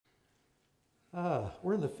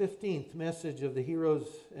We're in the 15th message of the Heroes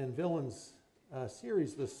and Villains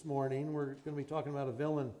series this morning. We're going to be talking about a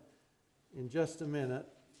villain in just a minute.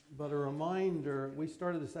 But a reminder, we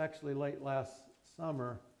started this actually late last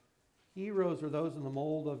summer. Heroes are those in the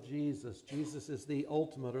mold of Jesus. Jesus is the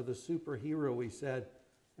ultimate or the superhero, we said.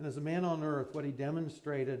 And as a man on earth, what he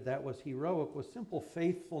demonstrated that was heroic was simple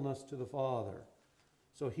faithfulness to the Father.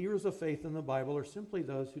 So heroes of faith in the Bible are simply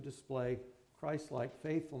those who display Christ-like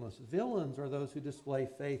faithfulness. Villains are those who display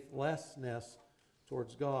faithlessness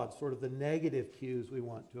towards God, sort of the negative cues we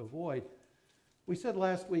want to avoid. We said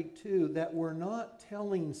last week, too, that we're not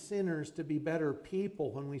telling sinners to be better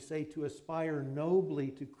people when we say to aspire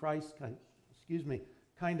nobly to Christ's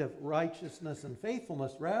kind of righteousness and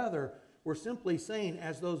faithfulness. Rather, we're simply saying,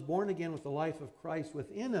 as those born again with the life of Christ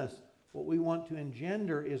within us, what we want to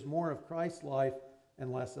engender is more of Christ's life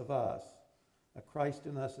and less of us. Christ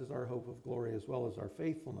in us is our hope of glory as well as our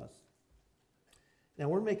faithfulness. Now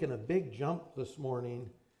we're making a big jump this morning.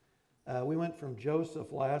 We went from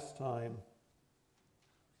Joseph last time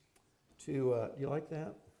to, do you like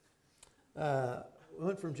that? We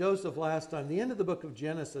went from Joseph last time, the end of the book of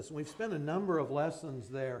Genesis, and we've spent a number of lessons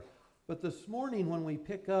there. But this morning when we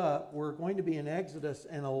pick up, we're going to be in Exodus,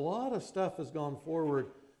 and a lot of stuff has gone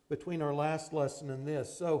forward between our last lesson and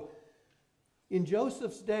this. So in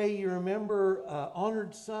Joseph's day, you remember,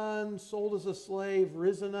 honored son, sold as a slave,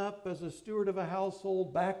 risen up as a steward of a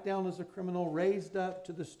household, back down as a criminal, raised up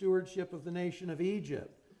to the stewardship of the nation of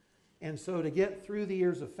Egypt. And so to get through the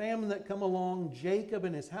years of famine that come along, Jacob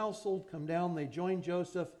and his household come down. They join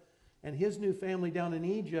Joseph and his new family down in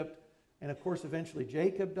Egypt. And of course, eventually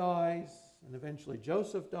Jacob dies, and eventually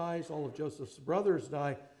Joseph dies. All of Joseph's brothers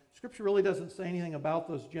die. Scripture really doesn't say anything about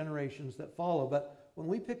those generations that follow, but when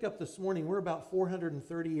we pick up this morning, we're about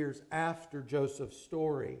 430 years after Joseph's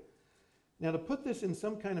story. Now, to put this in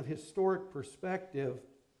some kind of historic perspective,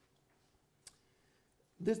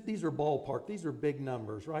 these are ballpark. These are big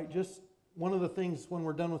numbers, right? Just one of the things when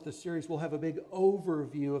we're done with this series, we'll have a big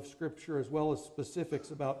overview of Scripture as well as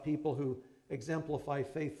specifics about people who exemplify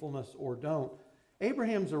faithfulness or don't.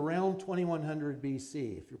 Abraham's around 2100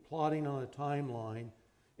 BC, if you're plotting on a timeline,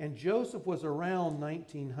 and Joseph was around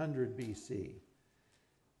 1900 BC.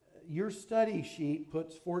 Your study sheet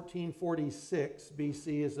puts 1446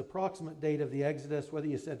 BC as the approximate date of the Exodus, whether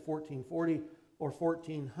you said 1440 or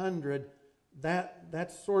 1400.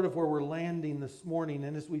 That's sort of where we're landing this morning.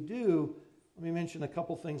 And as we do, let me mention a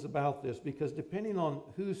couple things about this, because depending on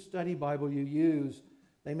whose study Bible you use,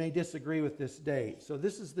 they may disagree with this date. So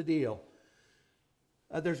this is the deal.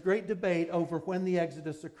 There's great debate over when the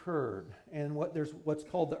Exodus occurred, and there's what's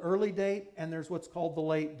called the early date and there's what's called the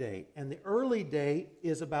late date. And the early date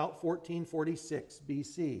is about 1446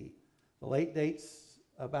 BC. The late date's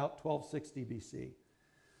about 1260 BC.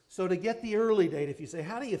 So to get the early date, if you say,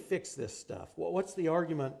 how do you fix this stuff? Well, what's the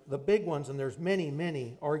argument? The big ones, and there's many,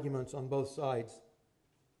 many arguments on both sides.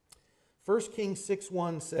 1 Kings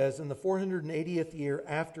 6:1 says, in the 480th year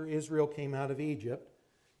after Israel came out of Egypt,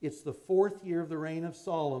 it's the 4th year of the reign of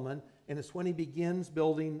Solomon, and it's when he begins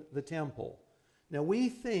building the temple. Now we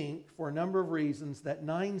think, for a number of reasons, that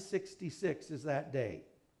 966 is that date.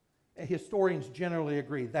 Historians generally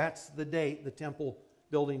agree that's the date the temple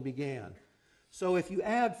building began. So if you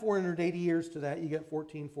add 480 years to that, you get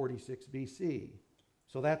 1446 BC.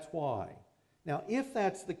 So that's why. Now if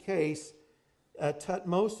that's the case,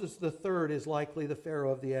 Tutmosis III is likely the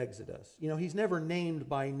Pharaoh of the Exodus. You know, he's never named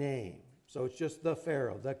by name. So it's just the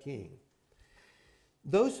Pharaoh, the king.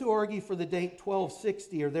 Those who argue for the date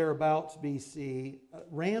 1260 or thereabouts BC,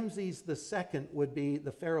 Ramses II would be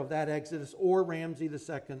the Pharaoh of that Exodus, or Ramses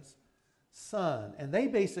II's son. And they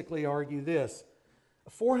basically argue this: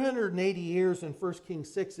 480 years in 1 Kings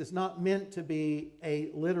 6 is not meant to be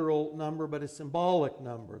a literal number, but a symbolic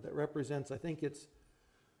number that represents, I think is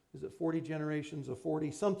it 40 generations of 40,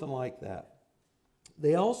 something like that.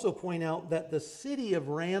 They also point out that the city of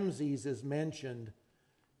Ramses is mentioned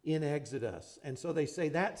in Exodus. And so they say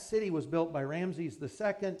that city was built by Ramses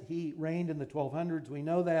II. He reigned in the 1200s. We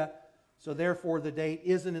know that. So therefore the date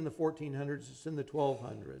isn't in the 1400s, it's in the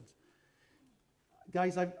 1200s.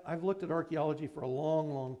 Guys, I've looked at archaeology for a long,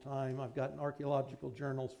 long time. I've gotten archaeological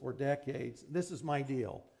journals for decades. This is my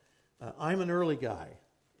deal. I'm an early guy.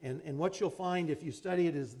 And what you'll find if you study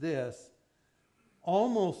it is this: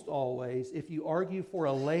 almost always, if you argue for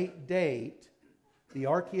a late date, the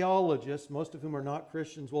archaeologists, most of whom are not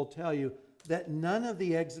Christians, will tell you that none of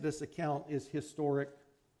the Exodus account is historic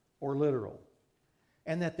or literal,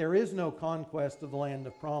 and that there is no conquest of the land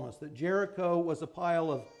of promise, that Jericho was a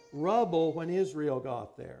pile of rubble when Israel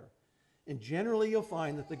got there. And generally you'll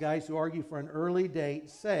find that the guys who argue for an early date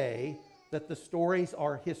say that the stories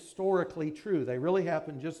are historically true. They really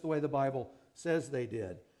happened just the way the Bible says they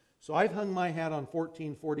did. So I've hung my hat on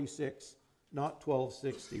 1446, not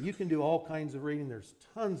 1260. You can do all kinds of reading. There's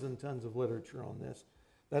tons and tons of literature on this.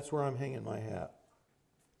 That's where I'm hanging my hat.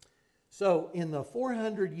 So in the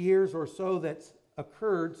 400 years or so that's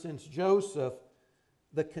occurred since Joseph,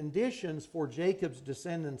 the conditions for Jacob's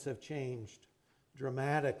descendants have changed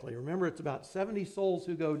dramatically. Remember, it's about 70 souls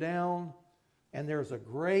who go down, and there's a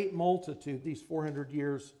great multitude these 400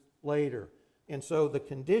 years later. And so the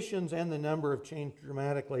conditions and the number have changed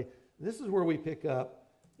dramatically. This is where we pick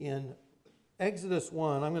up in Exodus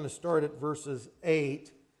 1. I'm going to start at verses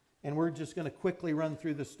 8, and we're just going to quickly run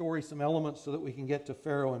through the story, some elements, so that we can get to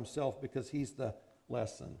Pharaoh himself, because he's the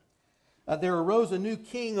lesson. There arose a new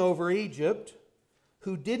king over Egypt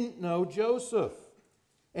who didn't know Joseph.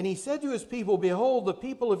 And he said to his people, "Behold, the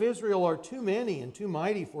people of Israel are too many and too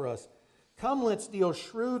mighty for us. Come, let's deal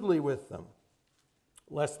shrewdly with them,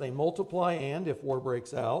 lest they multiply and, if war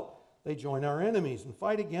breaks out, they join our enemies and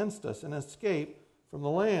fight against us and escape from the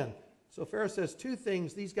land." So Pharaoh says two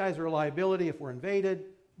things. These guys are a liability if we're invaded,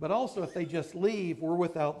 but also if they just leave, we're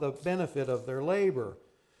without the benefit of their labor.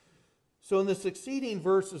 So in the succeeding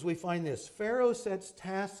verses, we find this. Pharaoh sets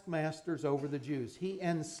taskmasters over the Jews. He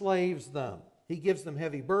enslaves them. He gives them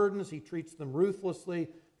heavy burdens. He treats them ruthlessly.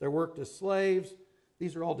 They're worked as slaves.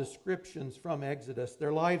 These are all descriptions from Exodus.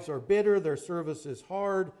 Their lives are bitter. Their service is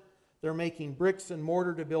hard. They're making bricks and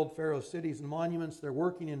mortar to build Pharaoh's cities and monuments. They're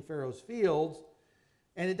working in Pharaoh's fields.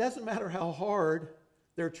 And it doesn't matter how hard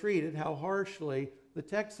they're treated, how harshly. The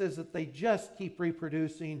text says that they just keep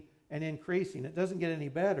reproducing and increasing. It doesn't get any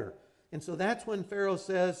better. And so that's when Pharaoh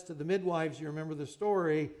says to the midwives, you remember the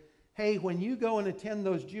story, hey, when you go and attend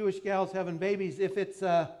those Jewish gals having babies, if it's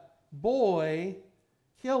a boy,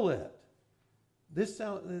 kill it. This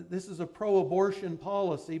is a pro-abortion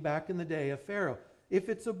policy back in the day of Pharaoh. If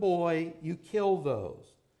it's a boy, you kill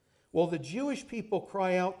those. Well, the Jewish people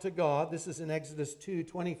cry out to God. This is in Exodus 2,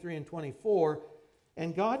 23 and 24.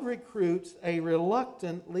 And God recruits a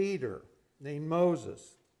reluctant leader named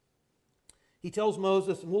Moses. He tells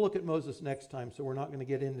Moses, and we'll look at Moses next time, so we're not going to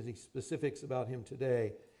get into the specifics about him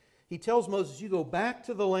today. He tells Moses, you go back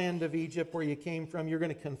to the land of Egypt where you came from. You're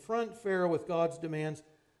going to confront Pharaoh with God's demands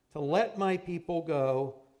to let my people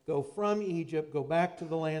go from Egypt, go back to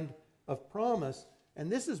the land of promise.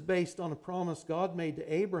 And this is based on a promise God made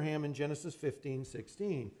to Abraham in Genesis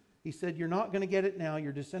 15:16. He said, you're not going to get it now.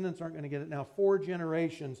 Your descendants aren't going to get it now. 4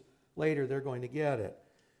 generations later, they're going to get it.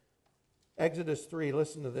 Exodus 3,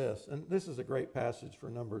 listen to this. And this is a great passage for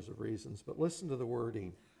numbers of reasons, but listen to the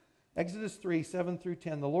wording. Exodus 3, 7 through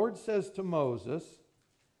 10. The Lord says to Moses,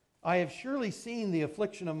 I have surely seen the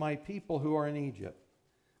affliction of my people who are in Egypt.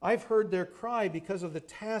 I've heard their cry because of the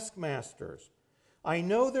taskmasters. I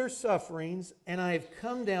know their sufferings, and I have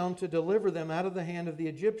come down to deliver them out of the hand of the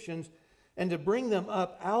Egyptians and to bring them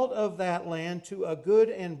up out of that land to a good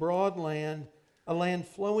and broad land, a land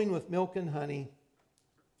flowing with milk and honey.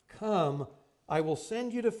 Come, I will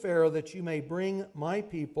send you to Pharaoh that you may bring my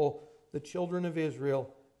people, the children of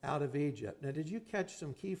Israel, out of Egypt. Now, did you catch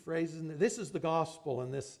some key phrases? This is the gospel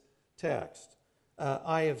in this text.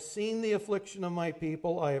 I have seen the affliction of my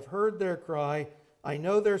people. I have heard their cry. I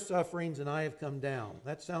know their sufferings, and I have come down.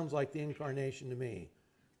 That sounds like the incarnation to me.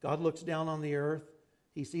 God looks down on the earth.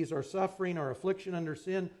 He sees our suffering, our affliction under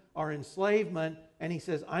sin, our enslavement, and he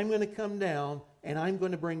says, I'm going to come down, and I'm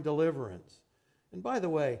going to bring deliverance. And by the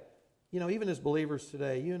way, you know, even as believers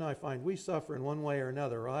today, you and I find we suffer in one way or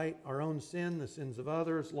another, right? Our own sin, the sins of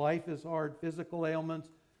others, life is hard, physical ailments,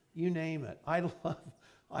 you name it.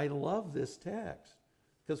 I love this text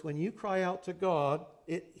because when you cry out to God,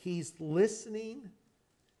 He's listening,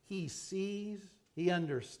 He sees, He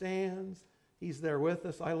understands, He's there with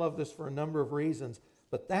us. I love this for a number of reasons,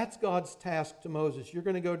 but that's God's task to Moses. You're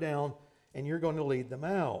going to go down and you're going to lead them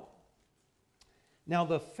out. Now,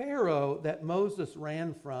 the Pharaoh that Moses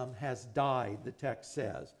ran from has died, the text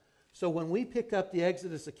says. So when we pick up the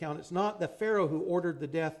Exodus account, it's not the Pharaoh who ordered the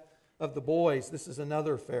death of the boys. This is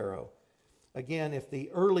another Pharaoh. Again, if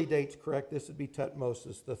the early date's correct, this would be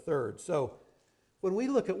Tutmosis III. So when we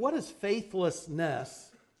look at what does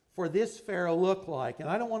faithlessness for this Pharaoh look like, and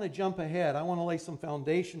I don't want to jump ahead. I want to lay some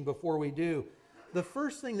foundation before we do. The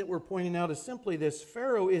first thing that we're pointing out is simply this.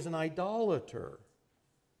 Pharaoh is an idolater.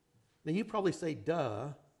 Now, you probably say, duh,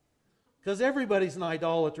 because everybody's an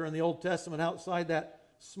idolater in the Old Testament outside that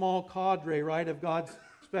small cadre, right, of God's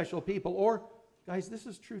special people. Or, guys, this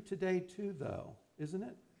is true today too, though, isn't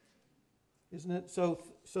it? Isn't it? So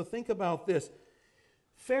think about this.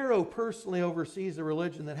 Pharaoh personally oversees a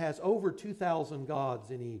religion that has over 2,000 gods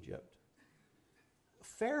in Egypt.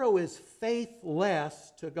 Pharaoh is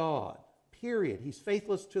faithless to God, period. He's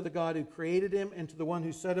faithless to the God who created him and to the one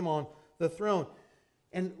who set him on the throne.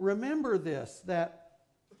 And remember this, that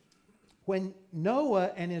when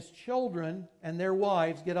Noah and his children and their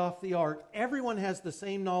wives get off the ark, everyone has the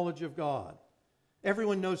same knowledge of God.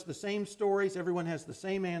 Everyone knows the same stories. Everyone has the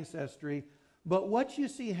same ancestry. But what you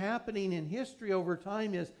see happening in history over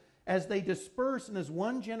time is, as they disperse and as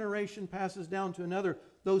one generation passes down to another,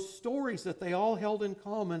 those stories that they all held in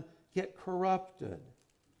common get corrupted.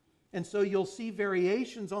 And so you'll see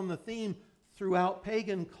variations on the theme throughout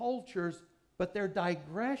pagan cultures, but they're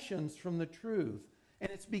digressions from the truth.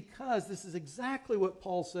 And it's because this is exactly what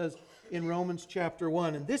Paul says in Romans chapter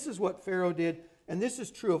 1. And this is what Pharaoh did, and this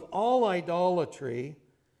is true of all idolatry.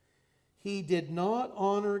 He did not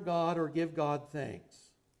honor God or give God thanks.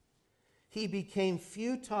 He became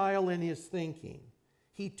futile in his thinking.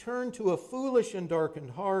 He turned to a foolish and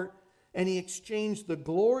darkened heart, and he exchanged the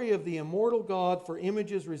glory of the immortal God for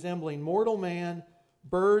images resembling mortal man,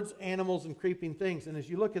 birds, animals, and creeping things. And as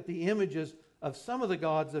you look at the images of some of the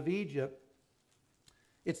gods of Egypt,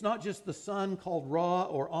 it's not just the sun called Ra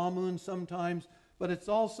or Amun sometimes, but it's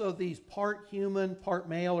also these part human, part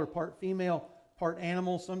male or part female, part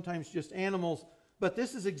animals, sometimes just animals. But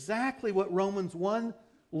this is exactly what Romans 1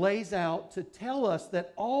 lays out to tell us,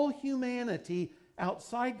 that all humanity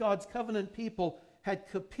outside God's covenant people had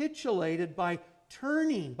capitulated by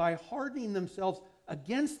hardening themselves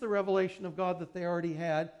against the revelation of God that they already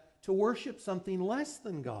had to worship something less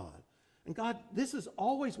than God. And God, this is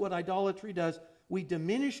always what idolatry does. We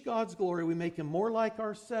diminish God's glory. We make him more like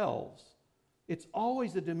ourselves. It's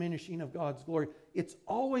always a diminishing of God's glory. It's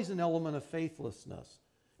always an element of faithlessness.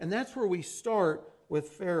 And that's where we start with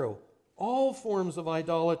Pharaoh. All forms of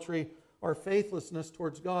idolatry are faithlessness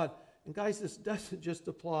towards God. And guys, this doesn't just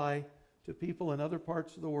apply to people in other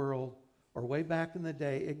parts of the world or way back in the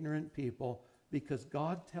day, ignorant people, because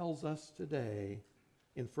God tells us today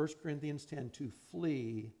in 1 Corinthians 10 to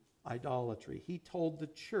flee idolatry. He told the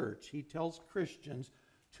church, he tells Christians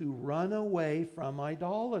to run away from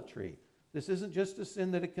idolatry. This isn't just a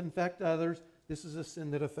sin that it can affect others. This is a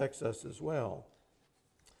sin that affects us as well.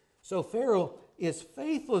 So Pharaoh is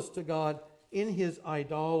faithless to God in his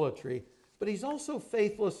idolatry, but he's also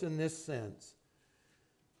faithless in this sense.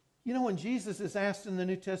 You know, when Jesus is asked in the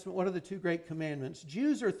New Testament, what are the two great commandments?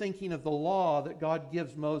 Jews are thinking of the law that God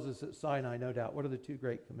gives Moses at Sinai, no doubt. What are the two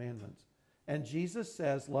great commandments? And Jesus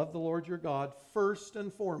says, love the Lord your God first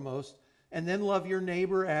and foremost, and then love your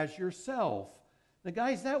neighbor as yourself. Now,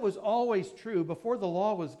 guys, that was always true before the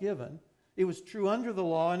law was given. It was true under the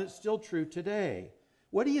law, and it's still true today.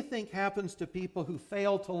 What do you think happens to people who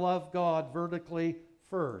fail to love God vertically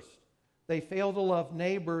first? They fail to love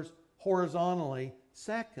neighbors horizontally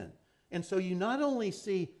second. And so you not only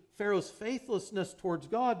see Pharaoh's faithlessness towards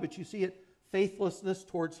God, but you see it faithlessness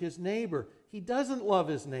towards his neighbor. He doesn't love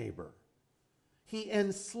his neighbor. He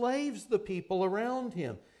enslaves the people around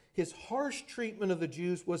him. His harsh treatment of the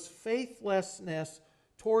Jews was faithlessness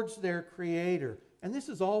towards their Creator. And this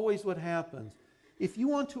is always what happens. If you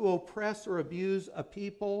want to oppress or abuse a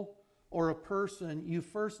people or a person, you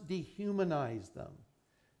first dehumanize them.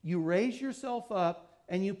 You raise yourself up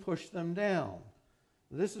and you push them down.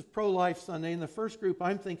 This is Pro-Life Sunday, and the first group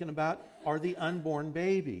I'm thinking about are the unborn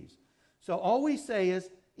babies. So all we say is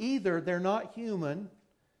either they're not human,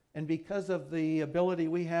 and because of the ability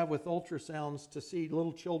we have with ultrasounds to see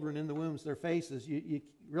little children in the wombs, their faces, you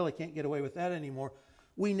really can't get away with that anymore.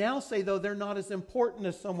 We now say, though, they're not as important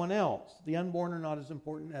as someone else. The unborn are not as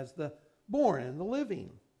important as the born and the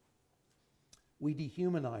living. We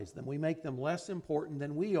dehumanize them. We make them less important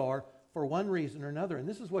than we are for one reason or another. And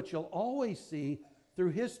this is what you'll always see through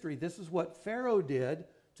history. This is what Pharaoh did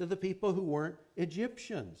to the people who weren't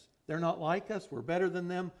Egyptians. They're not like us. We're better than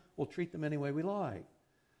them. We'll treat them any way we like.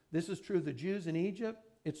 This is true of the Jews in Egypt.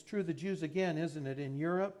 It's true of the Jews again, isn't it, in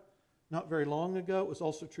Europe? Not very long ago. It was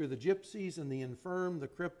also true of the gypsies and the infirm, the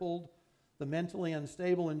crippled, the mentally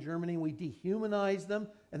unstable in Germany. We dehumanize them,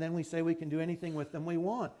 and then we say we can do anything with them we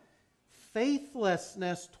want.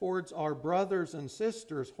 Faithlessness towards our brothers and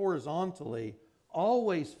sisters horizontally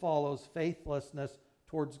always follows faithlessness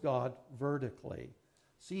towards God vertically.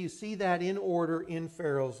 So you see that in order in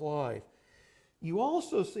Pharaoh's life. You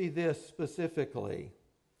also see this specifically.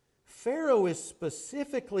 Pharaoh is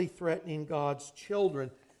specifically threatening God's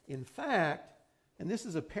children. In fact, and this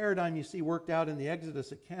is a paradigm you see worked out in the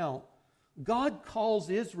Exodus account, God calls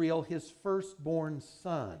Israel his firstborn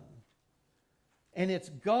son. And it's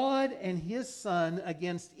God and his son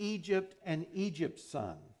against Egypt and Egypt's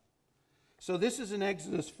son. So this is in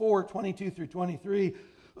Exodus 4, 22 through 23.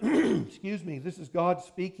 Excuse me. This is God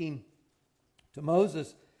speaking to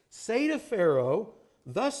Moses, "Say to Pharaoh,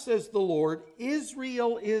 'Thus says the Lord,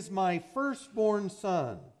 Israel is my firstborn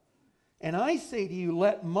son. And I say to you,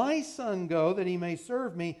 let my son go that he may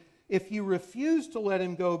serve me. If you refuse to let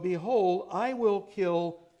him go, behold, I will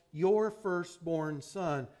kill your firstborn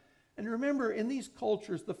son.'" And remember, in these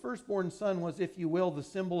cultures, the firstborn son was, if you will, the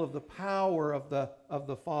symbol of the power of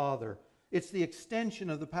the father. It's the extension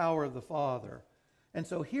of the power of the father. And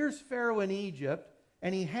so here's Pharaoh in Egypt,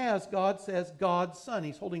 and he has, God says, God's son.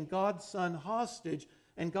 He's holding God's son hostage,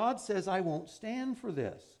 and God says, "I won't stand for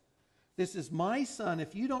this. This is my son.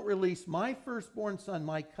 If you don't release my firstborn son,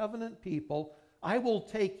 my covenant people, I will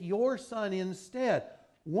take your son instead.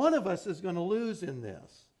 One of us is going to lose in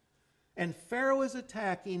this." And Pharaoh is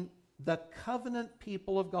attacking the covenant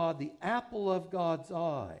people of God, the apple of God's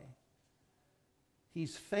eye.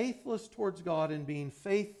 He's faithless towards God and being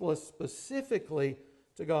faithless specifically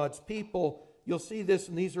to God's people. You'll see this,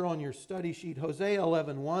 and these are on your study sheet. Hosea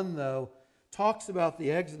 11:1, though, talks about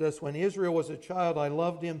the Exodus. "When Israel was a child, I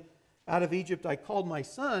loved him. Out of Egypt I called my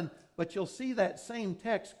son." But you'll see that same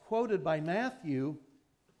text quoted by Matthew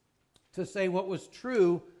to say what was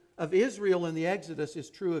true of Israel in the Exodus is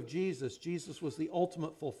true of Jesus. Jesus was the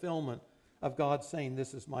ultimate fulfillment of God saying,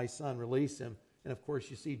 "This is my son, release him." And of course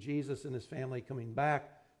you see Jesus and his family coming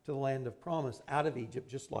back to the land of promise out of Egypt,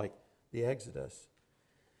 just like the Exodus.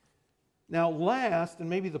 Now last, and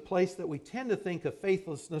maybe the place that we tend to think of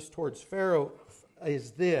faithlessness towards Pharaoh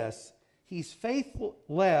is this: he's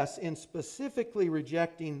faithless in specifically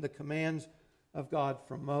rejecting the commands of God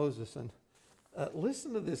from Moses. And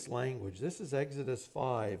listen to this language. This is Exodus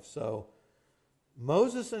 5. So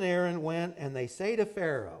Moses and Aaron went and they say to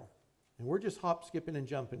Pharaoh, and we're just hop, skipping, and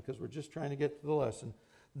jumping because we're just trying to get to the lesson.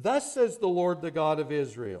 "Thus says the Lord, the God of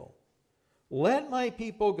Israel, let my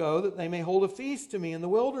people go that they may hold a feast to me in the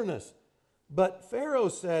wilderness." But Pharaoh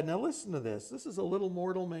said, now listen to this. This is a little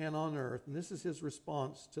mortal man on earth, and this is his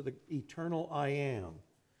response to the eternal I am.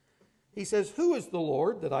 He says, "Who is the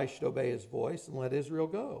Lord that I should obey his voice and let Israel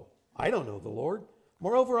go? I don't know the Lord.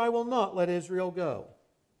 Moreover, I will not let Israel go."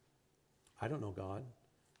 I don't know God.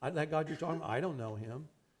 That God you're talking about, I don't know him.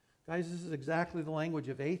 Guys, this is exactly the language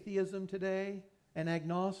of atheism today and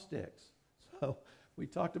agnostics. So we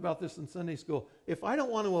talked about this in Sunday school. If I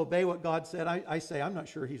don't want to obey what God said, I say, I'm not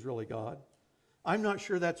sure he's really God. I'm not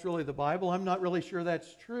sure that's really the Bible. I'm not really sure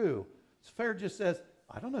that's true. So Pharaoh just says,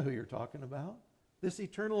 I don't know who you're talking about. This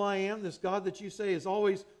eternal I am, this God that you say is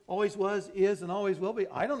always was, is, and always will be,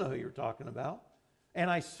 I don't know who you're talking about. And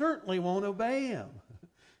I certainly won't obey him.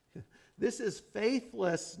 This is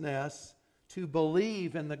faithlessness to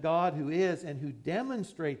believe in the God who is and who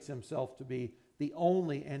demonstrates himself to be the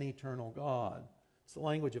only and eternal God. It's the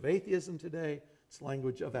language of atheism today. It's the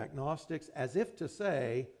language of agnostics, as if to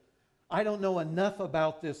say, I don't know enough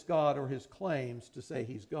about this God or his claims to say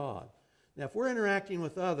he's God. Now, if we're interacting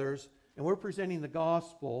with others and we're presenting the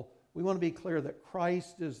gospel, we want to be clear that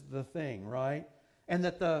Christ is the thing, right? And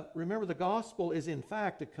that remember, the gospel is in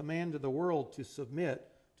fact a command to the world to submit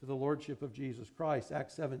to the lordship of Jesus Christ.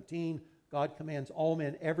 Acts 17, God commands all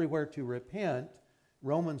men everywhere to repent.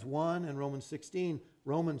 Romans 1 and Romans 16,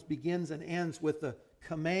 Romans begins and ends with the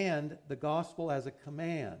command, the gospel as a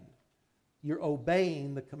command. You're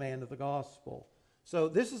obeying the command of the gospel. So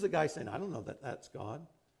this is a guy saying, I don't know that that's God.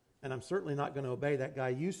 And I'm certainly not going to obey that guy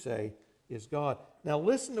you say is God. Now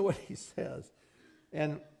listen to what he says.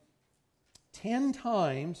 And 10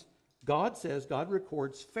 times God says, God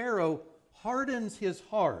records, Pharaoh hardens his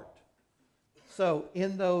heart. So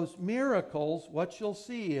in those miracles, what you'll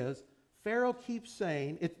see is Pharaoh keeps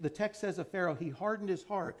saying, the text says of Pharaoh, he hardened his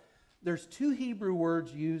heart. There's 2 Hebrew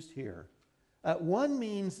words used here. One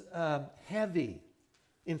means heavy.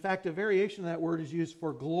 In fact, a variation of that word is used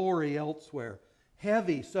for glory elsewhere.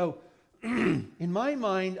 Heavy. So in my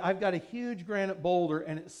mind, I've got a huge granite boulder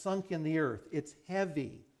and it's sunk in the earth. It's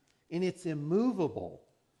heavy and it's immovable.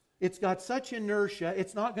 It's got such inertia,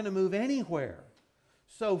 it's not going to move anywhere.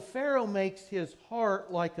 So Pharaoh makes his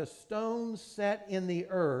heart like a stone set in the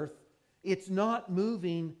earth. It's not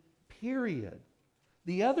moving, period.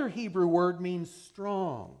 The other Hebrew word means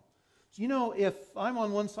strong. So, you know, if I'm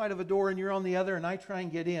on one side of a door and you're on the other and I try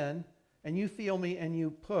and get in and you feel me and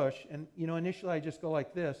you push, and, you know, initially I just go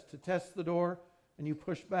like this to test the door and you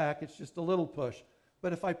push back, it's just a little push.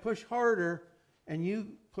 But if I push harder and you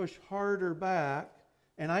push harder back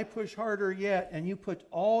and I push harder yet and you put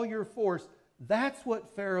all your force, that's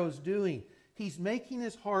what Pharaoh's doing. He's making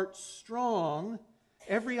his heart strong.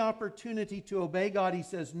 Every opportunity to obey God, he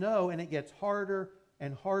says no, and it gets harder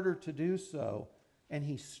and harder to do so. And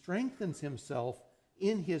he strengthens himself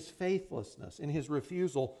in his faithlessness, in his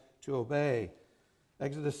refusal to obey.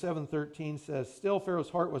 Exodus 7:13 says, still Pharaoh's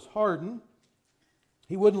heart was hardened.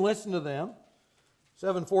 He wouldn't listen to them.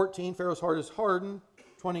 7:14, Pharaoh's heart is hardened.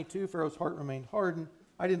 22, Pharaoh's heart remained hardened.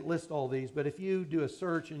 I didn't list all these, but if you do a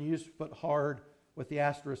search and you just put hard with the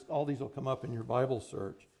asterisk, all these will come up in your Bible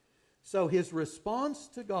search. So his response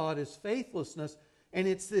to God is faithlessness, and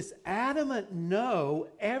it's this adamant no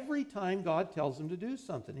every time God tells him to do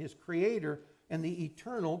something. His creator and the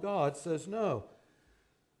eternal God says no.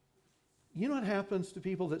 You know what happens to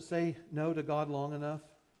people that say no to God long enough?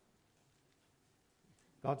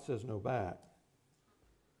 God says no back.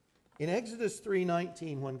 In Exodus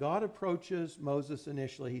 3:19, when God approaches Moses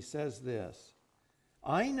initially, he says this,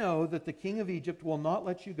 I know that the king of Egypt will not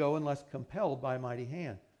let you go unless compelled by a mighty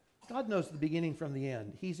hand. God knows the beginning from the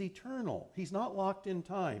end. He's eternal. He's not locked in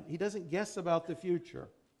time. He doesn't guess about the future.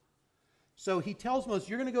 So he tells Moses,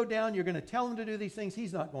 you're going to go down, you're going to tell him to do these things.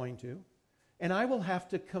 He's not going to. And I will have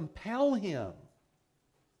to compel him.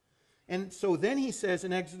 And so then he says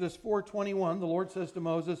in Exodus 4:21, the Lord says to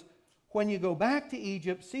Moses, when you go back to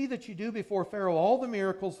Egypt, see that you do before Pharaoh all the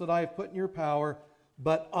miracles that I have put in your power,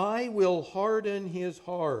 but I will harden his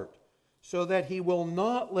heart so that he will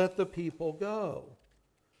not let the people go.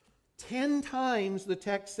 10 times the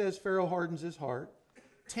text says Pharaoh hardens his heart.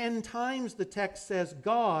 10 times the text says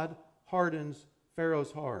God hardens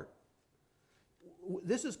Pharaoh's heart.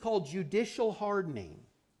 This is called judicial hardening.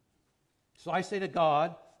 So I say to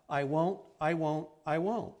God, I won't, I won't, I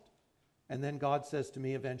won't. And then God says to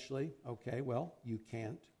me eventually, okay, well, you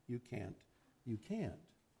can't, you can't, you can't.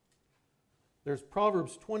 There's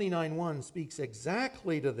Proverbs 29:1 speaks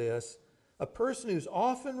exactly to this. A person who's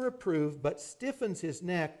often reproved but stiffens his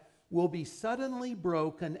neck will be suddenly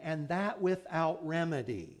broken, and that without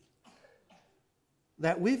remedy.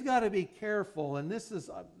 That we've got to be careful, and this is,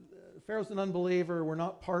 Pharaoh's an unbeliever. We're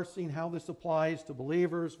not parsing how this applies to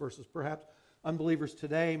believers versus perhaps unbelievers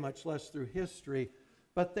today, much less through history.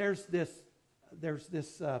 But there's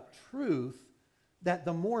this truth that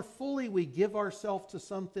the more fully we give ourselves to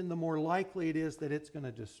something, the more likely it is that it's going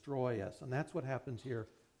to destroy us. And that's what happens here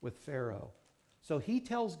with Pharaoh. So he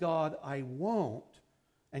tells God, I won't.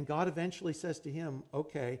 And God eventually says to him,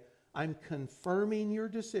 okay, I'm confirming your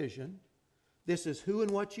decision. This is who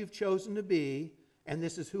and what you've chosen to be, and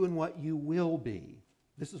this is who and what you will be.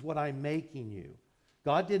 This is what I'm making you.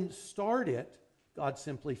 God didn't start it. God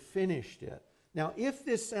simply finished it. Now, if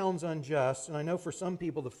this sounds unjust, and I know for some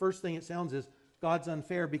people the first thing it sounds is God's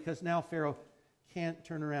unfair because now Pharaoh can't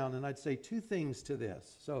turn around. And I'd say 2 things to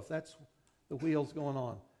this. So if that's the wheels going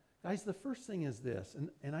on. Guys, the first thing is this,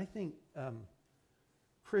 and I think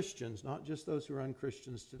Christians, not just those who are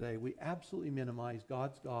unchristians today, we absolutely minimize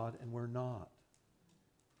God's God and we're not.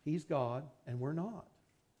 He's God and we're not.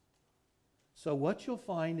 So what you'll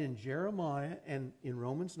find in Jeremiah and in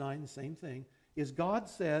Romans 9, the same thing, is God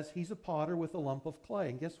says he's a potter with a lump of clay.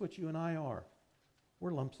 And guess what you and I are?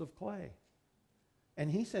 We're lumps of clay. And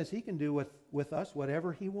he says he can do with us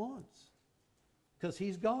whatever he wants. Because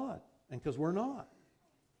he's God and because we're not.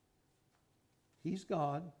 He's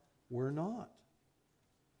God, we're not.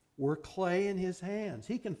 We're clay in his hands.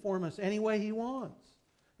 He can form us any way he wants.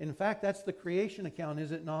 In fact, that's the creation account,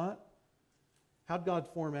 is it not? How'd God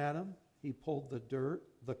form Adam? He pulled the dirt,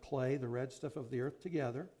 the clay, the red stuff of the earth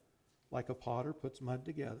together, like a potter puts mud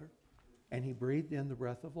together, and he breathed in the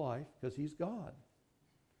breath of life because he's God.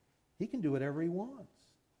 He can do whatever he wants.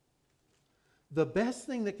 The best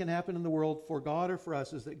thing that can happen in the world for God or for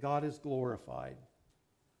us is that God is glorified,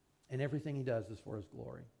 and everything he does is for his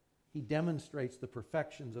glory. He demonstrates the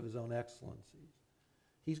perfections of his own excellencies.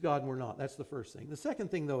 He's God and we're not. That's the first thing. The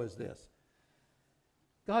second thing, though, is this.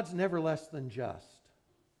 God's never less than just.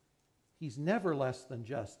 He's never less than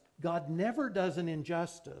just. God never does an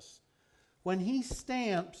injustice. When he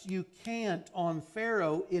stamps you can't on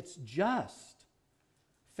Pharaoh, it's just.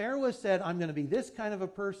 Pharaoh has said, I'm going to be this kind of a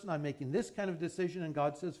person, I'm making this kind of decision, and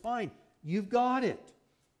God says, fine, you've got it.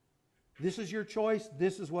 This is your choice,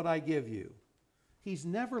 this is what I give you. He's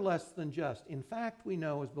never less than just. In fact, we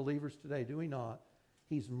know as believers today, do we not?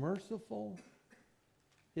 He's merciful.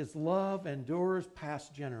 His love endures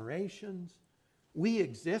past generations. We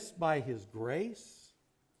exist by his grace.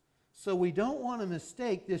 So we don't want to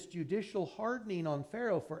mistake this judicial hardening on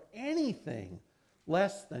Pharaoh for anything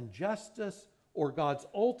less than justice or God's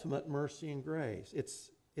ultimate mercy and grace.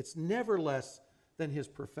 It's never less than his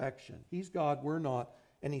perfection. He's God, we're not,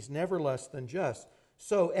 and he's never less than just.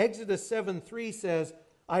 So Exodus 7:3 says,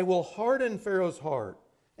 I will harden Pharaoh's heart,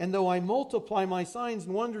 and though I multiply my signs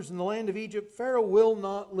and wonders in the land of Egypt, Pharaoh will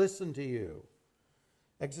not listen to you.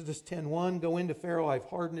 Exodus 10:1, go into Pharaoh, I've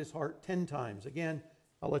hardened his heart 10 times. Again,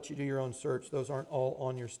 I'll let you do your own search. Those aren't all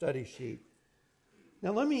on your study sheet.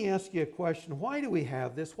 Now let me ask you a question. Why do we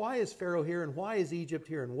have this? Why is Pharaoh here and why is Egypt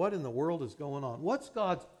here and what in the world is going on? What's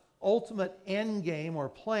God's ultimate end game or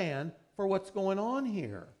plan for what's going on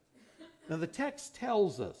here? Now the text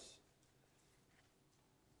tells us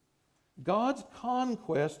God's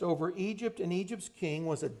conquest over Egypt and Egypt's king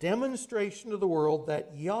was a demonstration to the world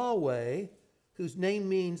that Yahweh, whose name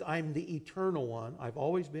means I'm the eternal one, I've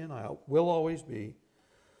always been, I will always be,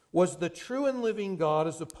 was the true and living God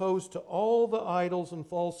as opposed to all the idols and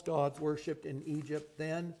false gods worshipped in Egypt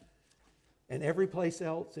then and every place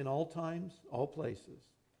else in all times, all places.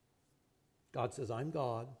 God says, I'm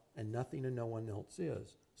God and nothing and no one else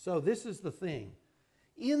is. So this is the thing.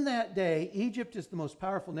 In that day, Egypt is the most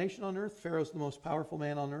powerful nation on earth. Pharaoh's the most powerful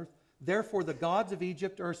man on earth. Therefore, the gods of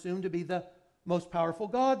Egypt are assumed to be the most powerful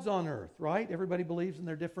gods on earth, right? Everybody believes in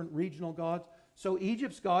their different regional gods. So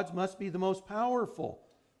Egypt's gods must be the most powerful.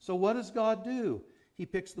 So what does God do? He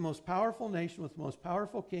picks the most powerful nation with the most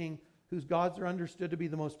powerful king, whose gods are understood to be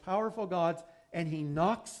the most powerful gods, and he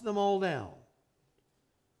knocks them all down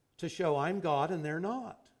to show I'm God and they're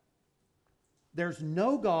not. There's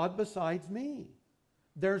no God besides me.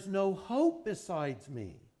 There's no hope besides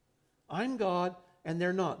me. I'm God and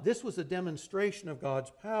they're not. This was a demonstration of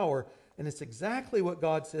God's power, and it's exactly what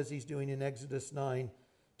God says he's doing in Exodus 9,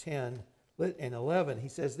 10, and 11. He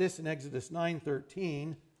says this in Exodus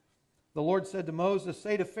 9:13. The Lord said to Moses,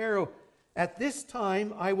 say to Pharaoh, at this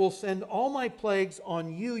time I will send all my plagues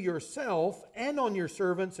on you yourself and on your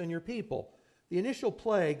servants and your people. The initial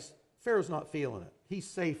plagues, Pharaoh's not feeling it. He's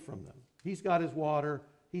safe from them. He's got his water.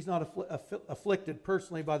 He's not afflicted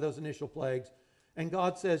personally by those initial plagues. And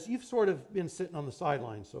God says, you've sort of been sitting on the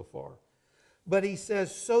sidelines so far. But he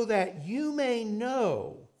says, so that you may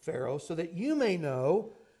know, Pharaoh, so that you may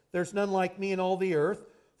know there's none like me in all the earth.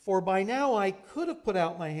 For by now I could have put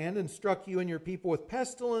out my hand and struck you and your people with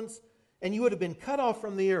pestilence, and you would have been cut off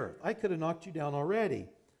from the earth. I could have knocked you down already.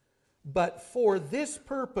 But for this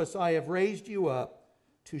purpose I have raised you up,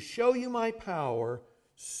 to show you my power,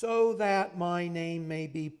 so that my name may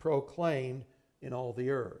be proclaimed in all the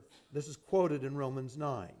earth. This is quoted in Romans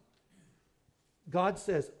 9. God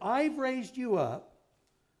says, I've raised you up.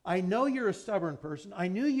 I know you're a stubborn person. I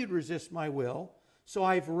knew you'd resist my will. So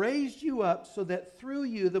I've raised you up so that through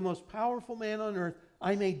you, the most powerful man on earth,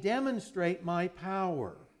 I may demonstrate my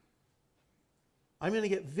power. I'm going to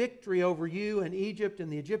get victory over you and Egypt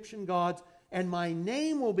and the Egyptian gods, and my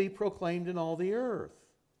name will be proclaimed in all the earth.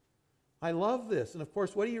 I love this. And of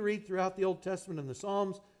course, what do you read throughout the Old Testament and the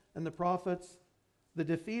Psalms and the prophets? The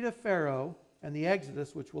defeat of Pharaoh and the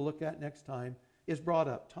Exodus, which we'll look at next time, is brought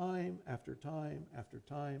up time after time after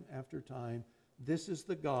time after time. This is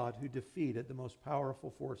the God who defeated the most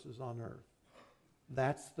powerful forces on earth.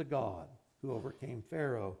 That's the God who overcame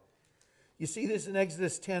Pharaoh. You see this in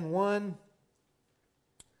Exodus 10:1.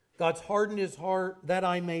 God's hardened his heart that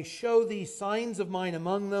I may show these signs of mine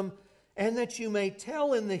among them, and that you may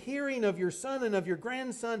tell in the hearing of your son and of your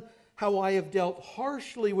grandson how I have dealt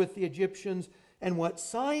harshly with the Egyptians and what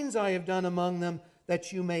signs I have done among them,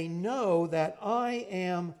 that you may know that I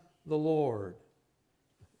am the Lord.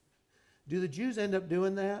 Do the Jews end up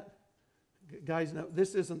doing that? Guys, no,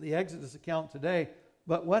 this isn't the Exodus account today,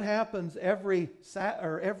 but what happens every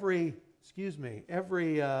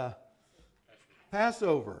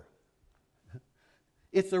Passover?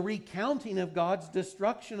 It's a recounting of God's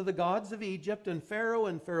destruction of the gods of Egypt and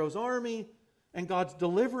Pharaoh's army and God's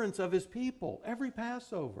deliverance of his people every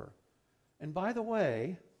Passover. And by the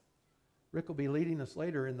way, Rick will be leading us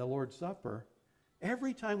later in the Lord's Supper.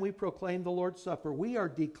 Every time we proclaim the Lord's Supper, we are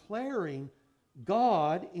declaring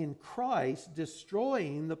God in Christ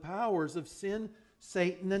destroying the powers of sin,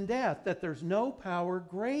 Satan, and death, that there's no power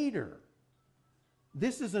greater.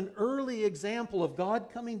 This is an early example of God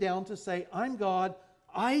coming down to say, I'm God,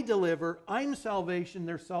 I deliver, I'm salvation,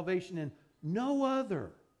 there's salvation in no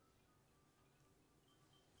other.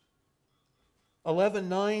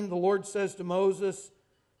 11:9, the Lord says to Moses,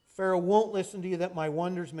 Pharaoh won't listen to you that my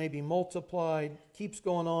wonders may be multiplied. Keeps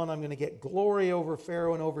going on. I'm going to get glory over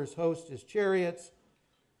Pharaoh and over his host, his chariots.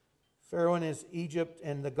 Pharaoh and his Egypt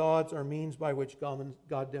and the gods are means by which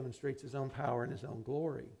God demonstrates his own power and his own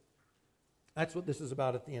glory. That's what this is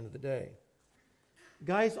about at the end of the day.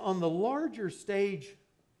 Guys, on the larger stage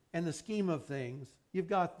and the scheme of things, you've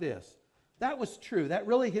got this. That was true. That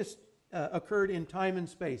really occurred in time and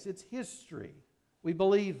space. It's history. We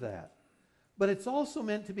believe that. But it's also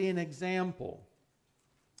meant to be an example.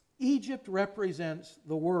 Egypt represents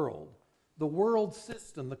the world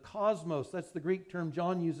system, the cosmos. That's the Greek term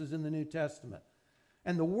John uses in the New Testament.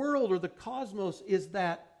 And the world or the cosmos is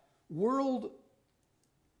that world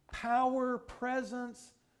power,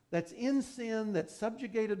 presence, that's in sin, that's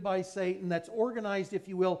subjugated by Satan, that's organized, if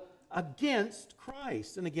you will, against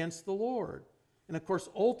Christ and against the Lord. And of course,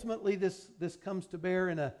 ultimately this comes to bear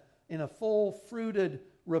in a full-fruited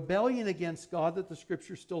rebellion against God that the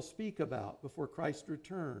Scriptures still speak about before Christ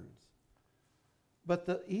returns.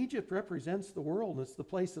 But Egypt represents the world. It's the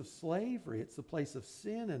place of slavery. It's the place of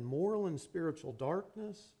sin and moral and spiritual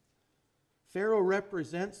darkness. Pharaoh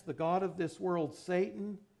represents the god of this world,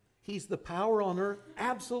 Satan. He's the power on earth,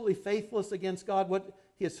 absolutely faithless against God.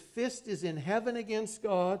 His fist is in heaven against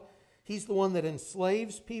God. He's the one that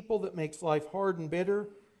enslaves people, that makes life hard and bitter.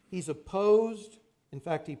 He's opposed. In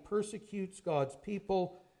fact, he persecutes God's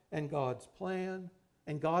people and God's plan.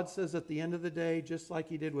 And God says at the end of the day, just like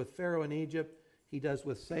he did with Pharaoh in Egypt, he does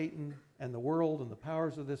with Satan and the world and the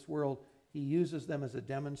powers of this world. He uses them as a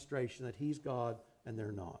demonstration that he's God and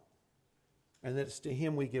they're not. And that it's to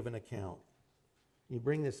him we give an account. You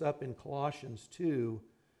bring this up in Colossians 2.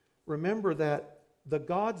 Remember that the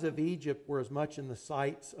gods of Egypt were as much in the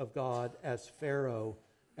sights of God as Pharaoh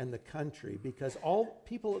and the country, because all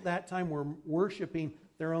people at that time were worshiping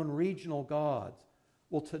their own regional gods.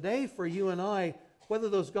 Well, today for you and I, whether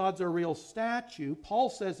those gods are a real statue, Paul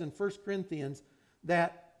says in 1 Corinthians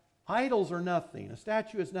that idols are nothing. A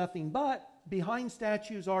statue is nothing, but behind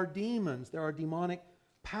statues are demons. There are demonic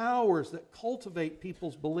powers that cultivate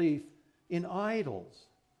people's belief in idols.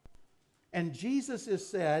 And Jesus is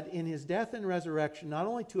said in his death and resurrection not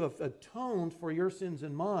only to have atoned for your sins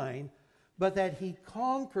and mine, but that he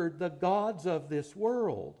conquered the gods of this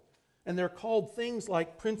world. And they're called things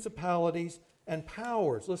like principalities and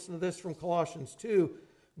powers. Listen to this from Colossians 2.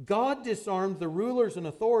 God disarmed the rulers and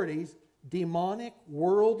authorities, demonic,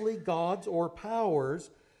 worldly gods or powers,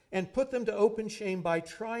 and put them to open shame by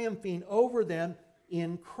triumphing over them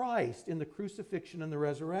in Christ, in the crucifixion and the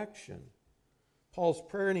resurrection. Paul's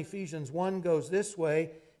prayer in Ephesians 1 goes this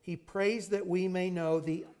way. He prays that we may know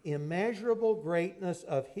the immeasurable greatness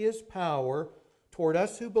of his power toward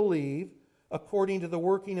us who believe, according to the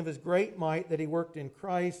working of his great might that he worked in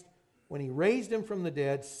Christ when he raised him from the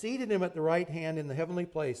dead, seated him at the right hand in the heavenly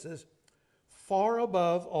places, far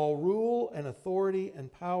above all rule and authority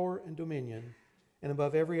and power and dominion, and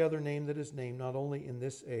above every other name that is named, not only in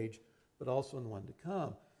this age, but also in one to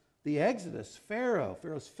come. The Exodus,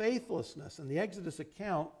 Pharaoh's faithlessness, and the Exodus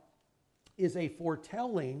account is a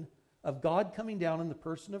foretelling of God coming down in the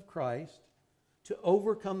person of Christ to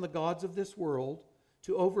overcome the gods of this world,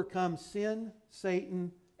 to overcome sin,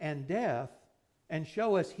 Satan, and death, and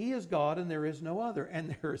show us he is God and there is no other.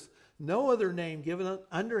 And there is no other name given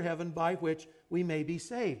under heaven by which we may be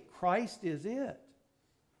saved. Christ is it.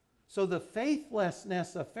 So the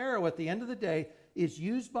faithlessness of Pharaoh at the end of the day is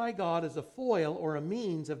used by God as a foil or a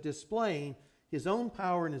means of displaying his own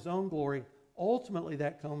power and his own glory. Ultimately,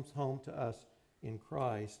 that comes home to us in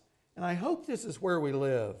Christ. And I hope this is where we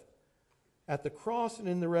live. At the cross and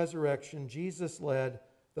in the resurrection, Jesus led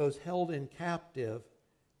those held in captive.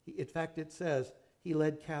 In fact, it says he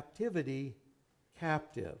led captivity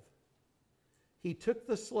captive. He took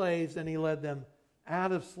the slaves and he led them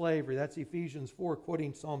out of slavery. That's Ephesians 4,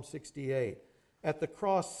 quoting Psalm 68. At the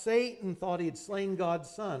cross, Satan thought he had slain God's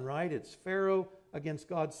son, right? It's Pharaoh against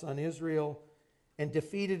God's son Israel, and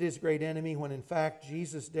defeated his great enemy, when in fact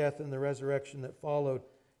Jesus' death and the resurrection that followed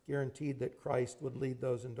guaranteed that Christ would lead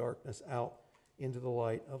those in darkness out into the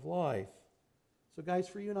light of life. So guys,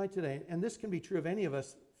 for you and I today, and this can be true of any of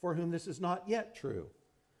us for whom this is not yet true,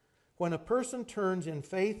 when a person turns in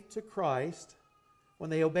faith to Christ, when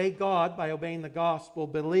they obey God by obeying the gospel,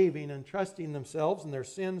 believing and trusting themselves and their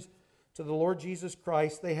sins to the Lord Jesus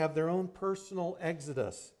Christ, they have their own personal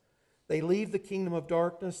exodus. They leave the kingdom of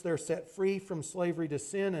darkness. They're set free from slavery to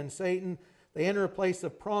sin and Satan. They enter a place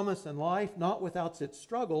of promise and life, not without its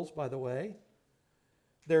struggles, by the way.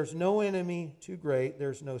 There's no enemy too great.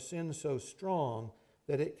 There's no sin so strong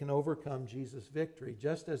that it can overcome Jesus' victory,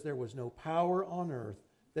 just as there was no power on earth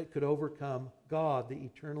that could overcome God, the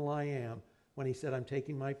eternal I am, when he said, I'm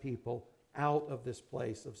taking my people out of this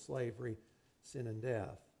place of slavery, sin, and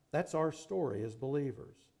death. That's our story as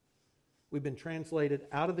believers. We've been translated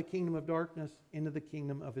out of the kingdom of darkness into the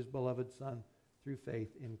kingdom of his beloved Son through faith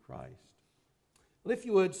in Christ. Well, if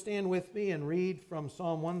you would, stand with me and read from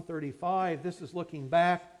Psalm 135. This is looking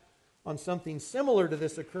back on something similar to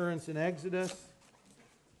this occurrence in Exodus.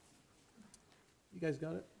 You guys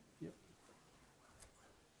got it? Yep.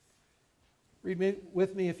 Read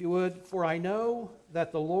with me if you would. For I know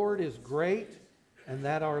that the Lord is great, and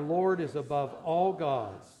that our Lord is above all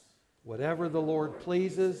gods. Whatever the Lord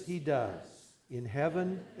pleases, he does, in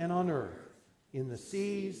heaven and on earth, in the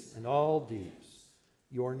seas and all deeps.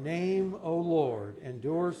 Your name, O Lord,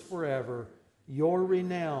 endures forever. your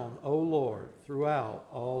renown, O Lord, throughout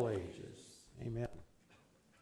all ages. Amen.